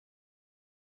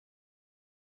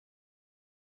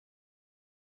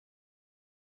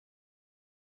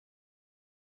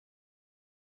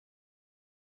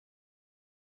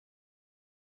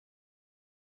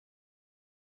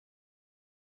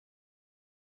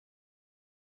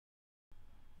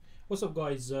What's up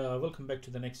guys, welcome back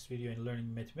to the next video in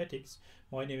learning mathematics.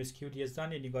 My name is QDS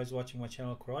Dan and you guys watching my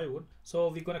channel Cryowood. So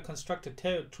we're going to construct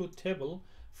a truth table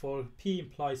for P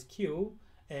implies Q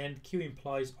and Q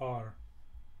implies R.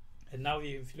 And now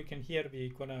if you look in here, we're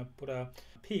going to put a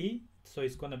P, so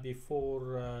it's going to be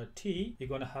for T. We're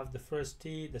going to have the first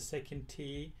T, the second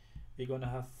T, we're going to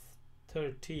have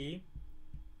third T,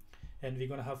 and we're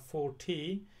going to have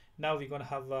 4T. Now we're going to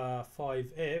have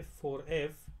 5F,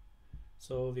 4F.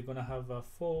 So we're gonna have a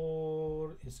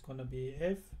 4 is gonna be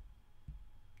F,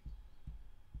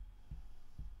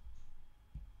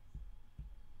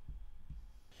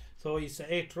 so it's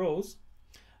 8 rows.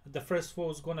 The first 4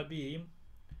 is gonna be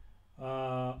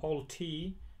all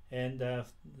T, and the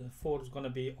 4 is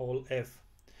gonna be all F.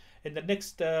 In the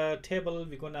next table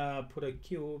we're gonna put a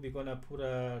Q, we're gonna put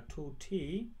a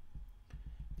 2T,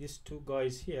 these two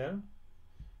guys here,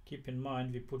 keep in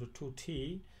mind we put a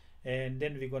 2T, and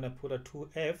then we're gonna put a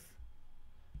 2F,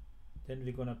 then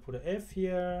we're gonna put a F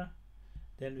here,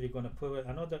 then we're gonna put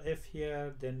another F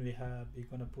here, then we're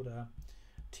gonna put a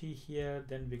T here,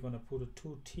 then we're gonna put a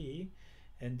 2T,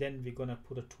 and then we're gonna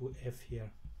put a 2F here.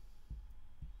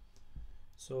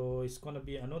 So it's gonna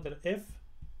be another F.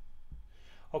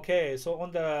 Okay, so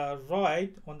on the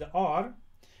right, on the R,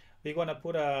 we're gonna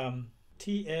put a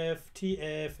TF,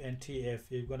 TF, and TF.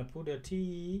 We're gonna put a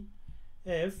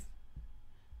TF,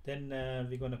 then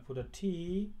we're going to put a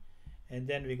T, and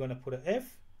then we're going to put a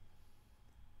F.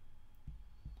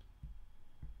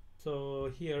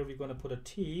 So here we're going to put a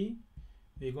T,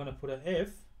 we're going to put a F,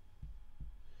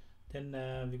 then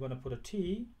we're going to put a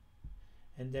T,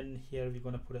 and then here we're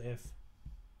going to put a F.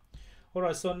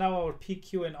 Alright, so now our P,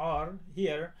 Q, and R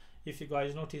here, if you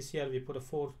guys notice here, we put a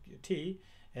 4T,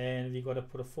 and we got to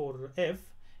put a 4F.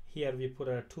 Here we put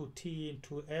a 2T and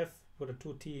 2F, put a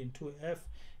 2T and 2F,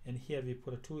 and here we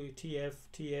put a 2TF,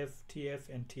 TF, TF,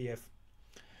 and TF.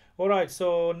 Alright,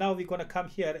 so now we're going to come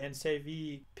here and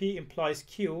say P implies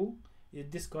Q.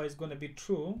 This guy is going to be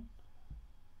true,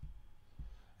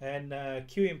 and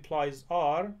Q implies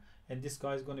R, and this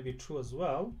guy is going to be true as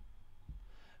well.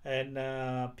 And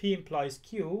P implies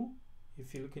Q,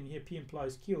 if you look in here, P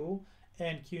implies Q,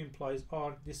 and Q implies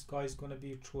R, this guy is going to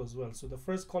be true as well. So the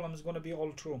first column is going to be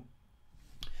all true.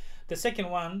 The second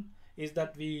one is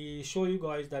that we show you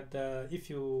guys that if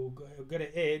you get an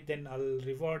A, then I'll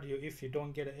reward you. If you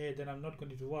don't get an A, then I'm not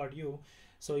going to reward you.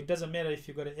 So it doesn't matter if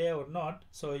you got an A or not.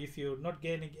 So if you're not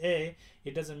getting A,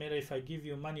 it doesn't matter if I give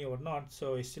you money or not.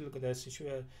 So it's still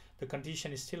the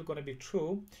condition is still going to be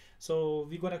true. So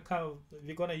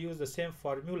we're gonna use the same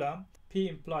formula. P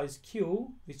implies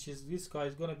Q, which is this guy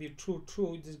is going to be true,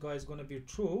 true. This guy is going to be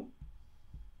true.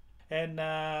 And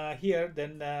here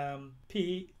then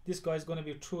P, this guy is going to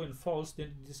be true and false,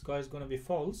 then this guy is going to be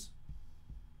false.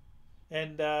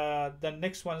 And the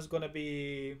next one is going to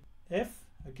be F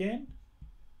again.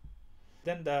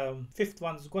 Then the fifth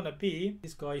one is going to be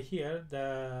this guy here,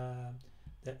 the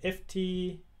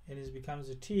FT, and it becomes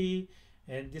a T,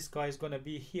 and this guy is going to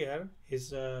be here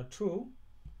is true.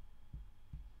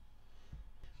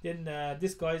 Then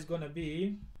this guy is going to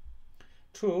be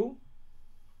true,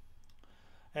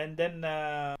 and then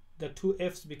the two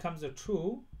F's becomes a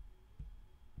true,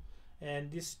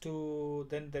 and this two,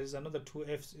 then there's another two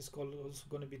F's is also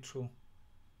going to be true.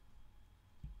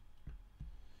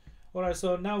 Alright,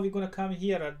 so now we're going to come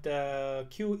here at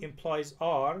Q implies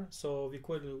R. So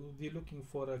we're looking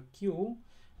for a Q,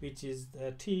 which is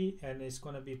T, and it's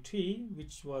going to be T,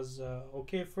 which was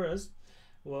okay first.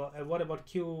 Well, what about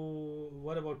Q,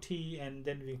 what about T, and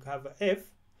then we have a F,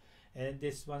 and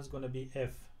this one's going to be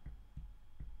F.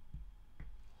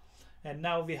 And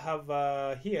now we have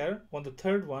here on the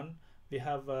third one, we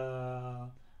have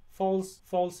false,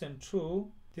 false, and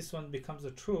true. This one becomes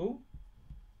a true.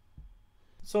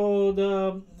 So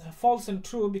the false and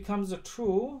true becomes a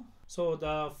true. So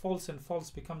the false and false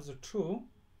becomes a true,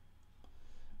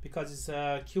 because it's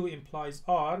Q implies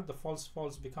R. The false,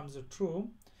 false becomes a true.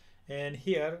 And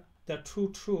here the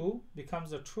true, true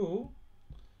becomes a true.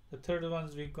 The third one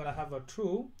is we're going to have a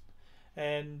true.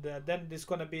 And then this is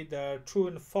going to be the true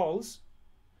and false.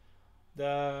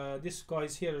 This guy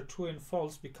is here, true and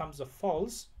false becomes a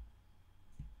false.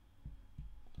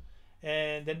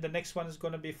 And then the next one is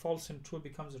going to be false and true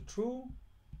becomes a true.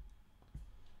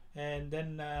 And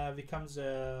then becomes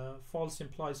a false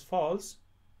implies false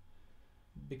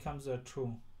becomes a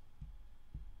true.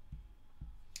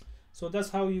 So that's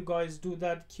how you guys do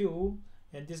that Q,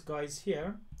 and this guy is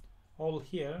here, all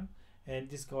here, and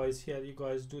this guy is here. You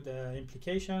guys do the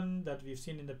implication that we've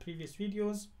seen in the previous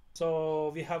videos.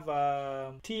 So we have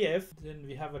a TF, then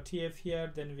we have a TF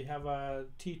here, then we have a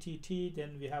TTT,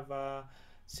 then we have a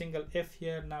single F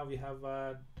here. Now we have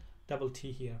double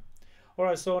T here.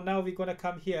 Alright, so now we're gonna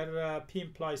come here, P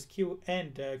implies Q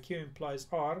and Q implies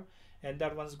R, and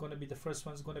that one's gonna be, the first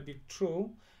one's gonna be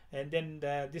true, and then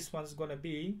this one's gonna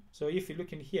be, so if you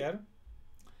look in here,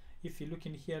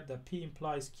 the P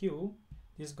implies Q,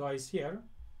 this guy is here,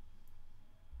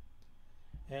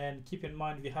 and keep in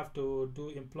mind we have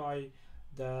to imply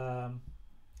the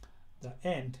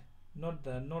and, not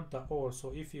the or.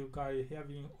 So if you guys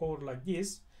having or like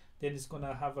this, then it's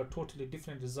gonna have a totally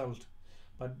different result.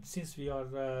 But since we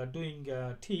are doing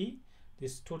T,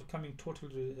 this coming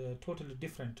totally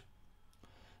different.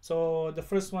 So the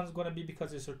first one's gonna be,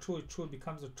 because it's a true, true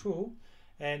becomes a true,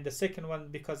 and the second one,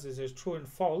 because it's a true and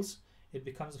false, it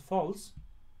becomes a false.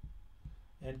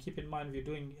 And keep in mind we're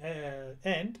doing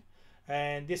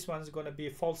and this one's gonna be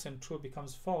false and true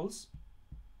becomes false,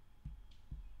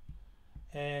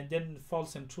 and then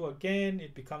false and true again,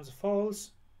 it becomes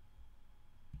false.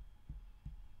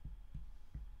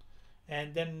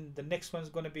 And then the next one's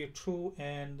going to be true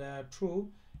and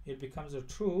true, it becomes a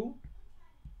true.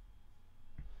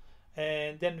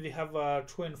 And then we have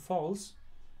true and false,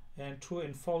 and true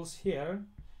and false here,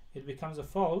 it becomes a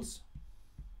false.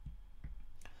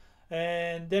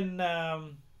 And then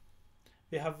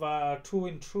we have true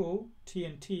and true, T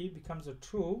and T becomes a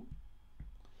true.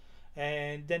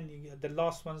 And then the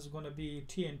last one's going to be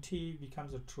T and T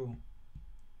becomes a true.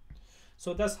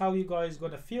 So that's how you guys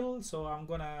gonna fill. So I'm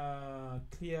gonna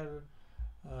clear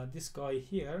this guy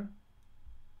here.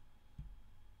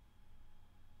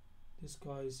 This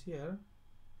guy is here.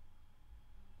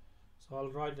 So I'll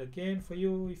write it again for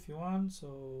you if you want.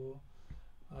 So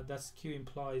that's Q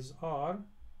implies R.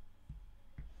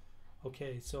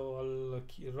 Okay, so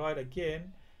I'll write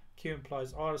again. Q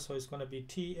implies R, so it's gonna be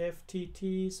T F T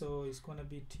T. So it's gonna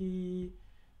be T,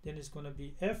 then it's gonna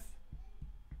be F.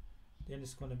 Then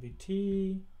it's going to be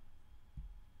T,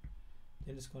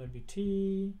 then it's going to be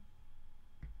T,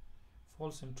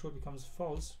 false and true becomes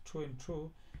false, true and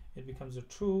true, it becomes a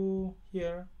true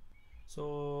here.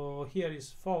 So here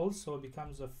is false, so it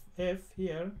becomes a F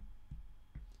here.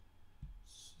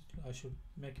 I should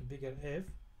make a bigger F.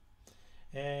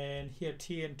 And here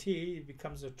T and T, it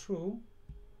becomes a true.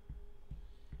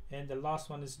 And the last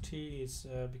one is T, is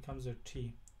becomes a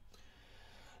T.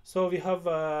 So we have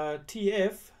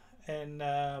TF, and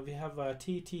we have a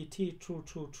T, true,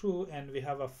 true, true, and we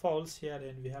have a false here,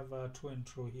 and we have a true and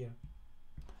true here.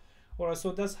 Alright,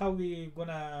 so that's how we're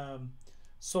gonna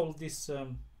solve this.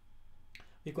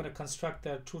 We're gonna construct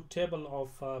a truth table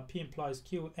of P implies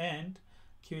Q and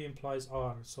Q implies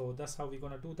R. So that's how we're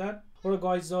gonna do that. Alright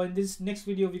guys, so in this next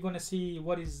video we're gonna see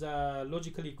what is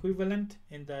logically equivalent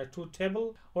in the truth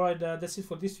table. Alright, that's it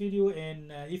for this video,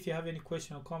 and if you have any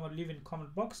question or comment, leave in the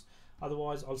comment box.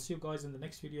 Otherwise, I'll see you guys in the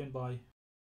next video, and bye.